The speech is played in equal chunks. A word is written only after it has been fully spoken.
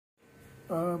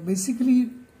Basically,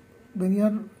 when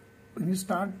you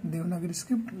start Devanagari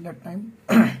script, that time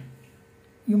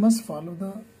you must follow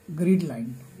the grid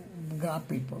line, graph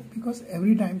paper, because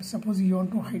every time, suppose you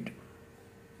want to height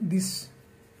this,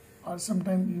 or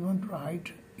sometimes you want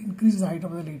to increase the height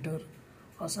of the letter,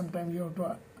 or sometimes you have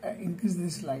to increase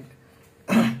this line.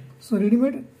 So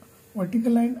ready-made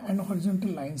vertical line and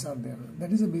horizontal lines are there.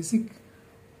 That is a basic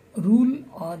rule,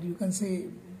 or you can say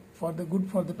for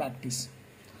the practice.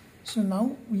 So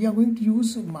now we are going to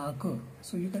use a marker.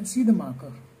 So you can see the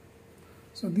marker.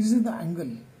 So this is the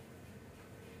angle.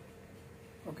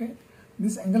 Okay,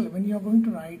 this angle, when you are going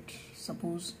to write,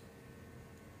 suppose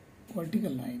vertical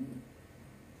line,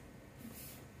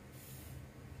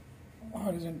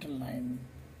 horizontal line,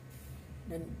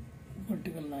 then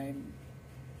vertical line,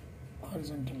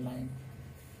 horizontal line.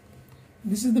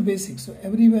 This is the basic. So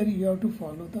everywhere you have to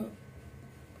follow the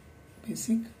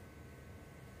basic.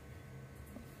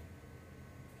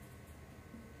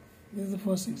 This is the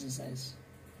first exercise.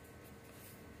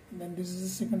 Then this is the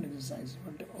second exercise,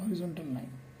 horizontal line.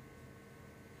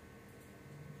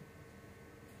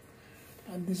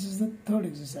 And this is the third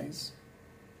exercise,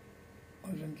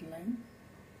 horizontal line,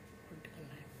 vertical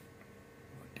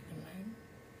line,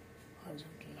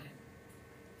 horizontal line.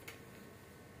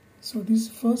 So this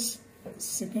first,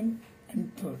 second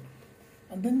and third.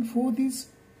 And then for this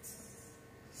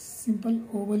simple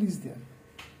oval is there.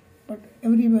 But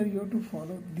everywhere you have to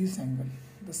follow this angle,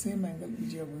 the same angle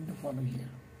which you are going to follow here.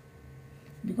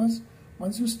 Because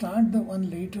once you start the one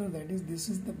later, that is, this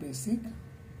is the basic,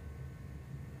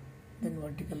 then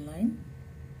vertical line,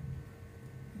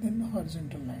 then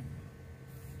horizontal line.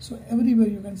 So everywhere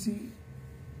you can see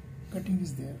cutting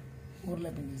is there,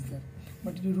 overlapping is there,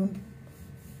 but you don't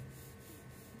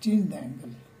change the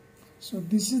angle. So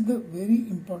this is the very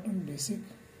important basic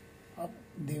of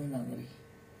Devanagari.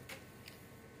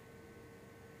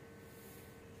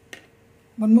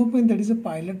 One more pen, that is a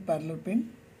pilot parallel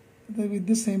pen with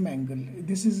the same angle.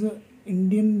 This is a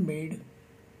Indian made,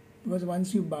 because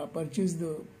once you purchase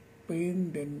the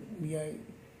pen, then we are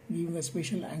giving a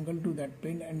special angle to that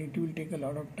pen and it will take a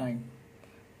lot of time.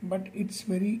 But it's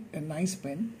very a nice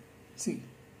pen. See,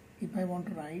 if I want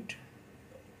to write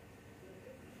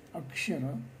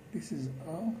Akshara, this is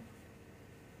a,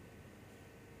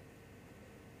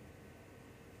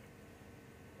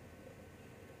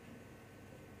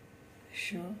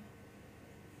 sure,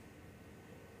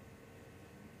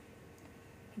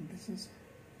 this is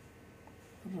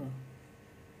R.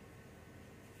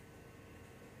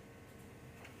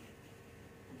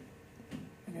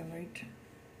 I can write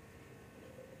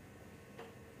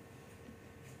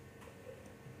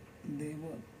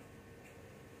Deva.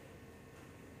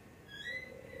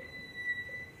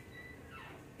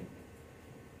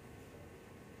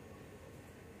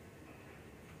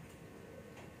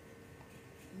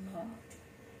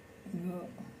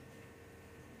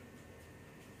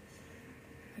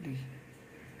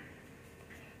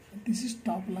 This is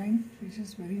top line, which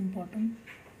is very important.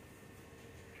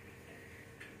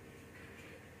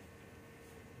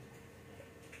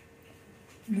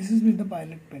 This is with the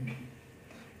pilot pen.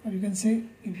 Or you can say,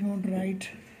 if you want to write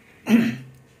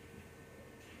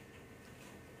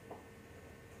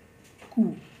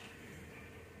Ku,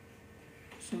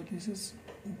 so this is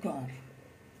Ukar.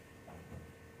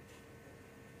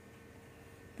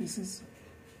 This is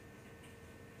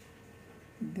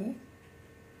the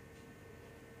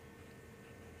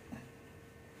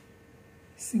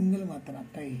single matra,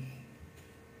 Tai.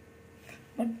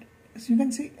 But as you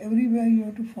can see, everywhere you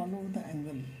have to follow the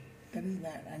angle. That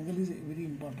angle is very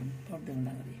important for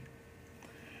Devanagari.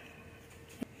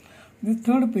 The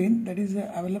third pen that is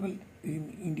available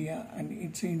in India, and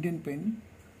it's an Indian pen,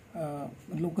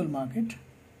 local market.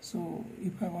 So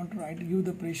if I want to write, give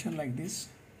the pressure like this.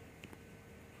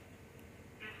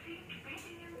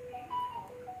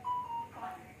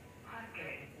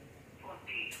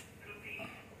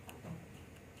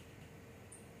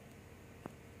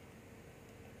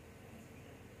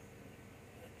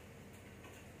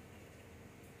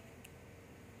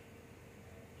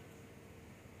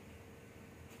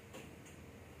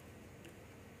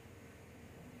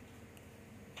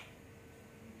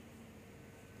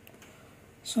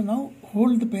 So now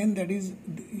hold the pen, that is,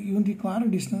 you require a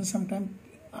distance. Sometimes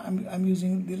I'm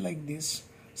using it like this.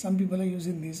 Some people are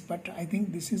using this, but I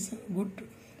think this is a good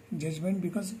judgment,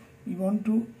 because you want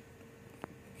to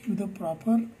give the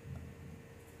proper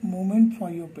movement for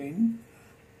your pen.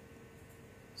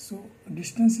 So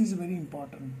distance is very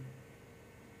important.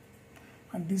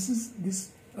 And this is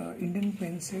Indian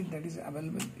pen set that is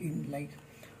available in like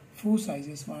 4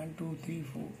 sizes, 1, 2, 3,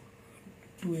 4,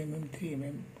 2 mm, 3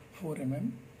 mm, 4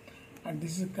 mm. and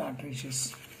this is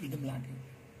cartridges with the black ink.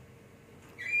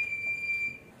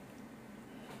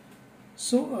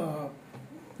 So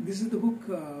this is the book,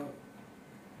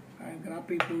 graph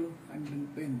paper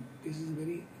and pen. This is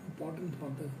very important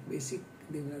for the basic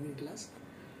Devanagari class.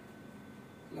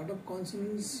 A lot of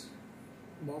consonants,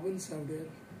 vowels are there,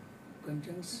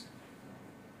 conjuncts,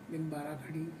 then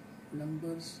barakhadi,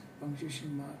 numbers,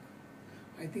 punctuation mark.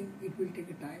 I think it will take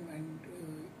a time, and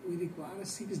we require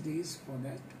 6 days for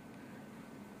that.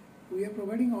 We are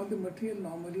providing all the material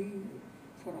normally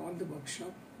for all the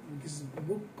workshop. This is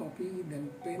book copy, then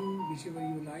pen, whichever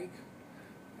you like,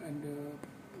 and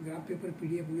graph paper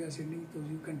PDF we are sending, so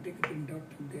you can take a printout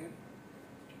from there.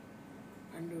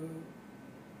 And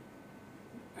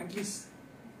at least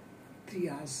 3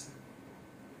 hours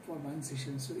for one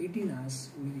session, so 18 hours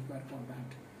we require for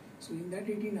that. So in that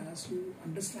 18 hours you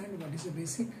understand what is the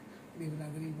basic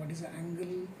Devanagari, what is the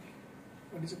angle,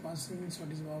 what is the consonants,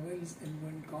 what is the vowels, then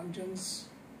one conjuncts,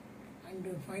 and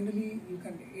finally you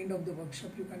can, end of the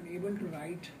workshop, you can able to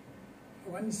write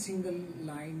one single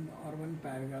line or one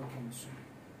paragraph also,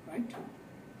 right?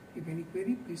 If any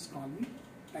query, please call me.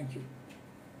 Thank you.